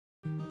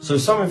So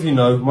some of you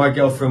know my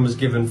girlfriend was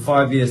given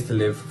 5 years to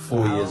live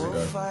 4 years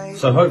ago.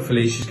 So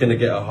hopefully she's going to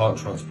get a heart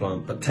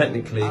transplant, but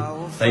technically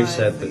they've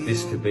said that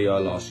this could be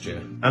our last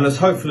year. And as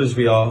hopeful as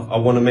we are, I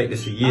want to make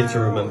this a year to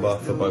remember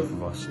for both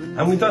of us.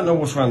 And we don't know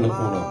what's around the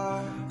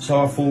corner.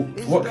 So I thought,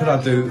 what could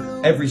I do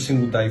every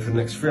single day for the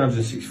next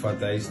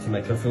 365 days to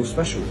make her feel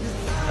special?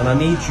 And I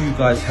need you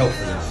guys' help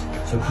for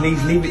this. So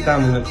please leave it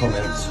down in the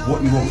comments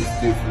what you want me to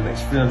do for the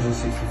next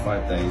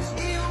 365 days.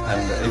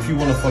 And if you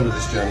want to follow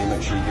this journey,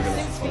 make sure you give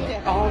us a follow.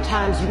 At all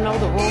times, you know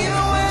the rules.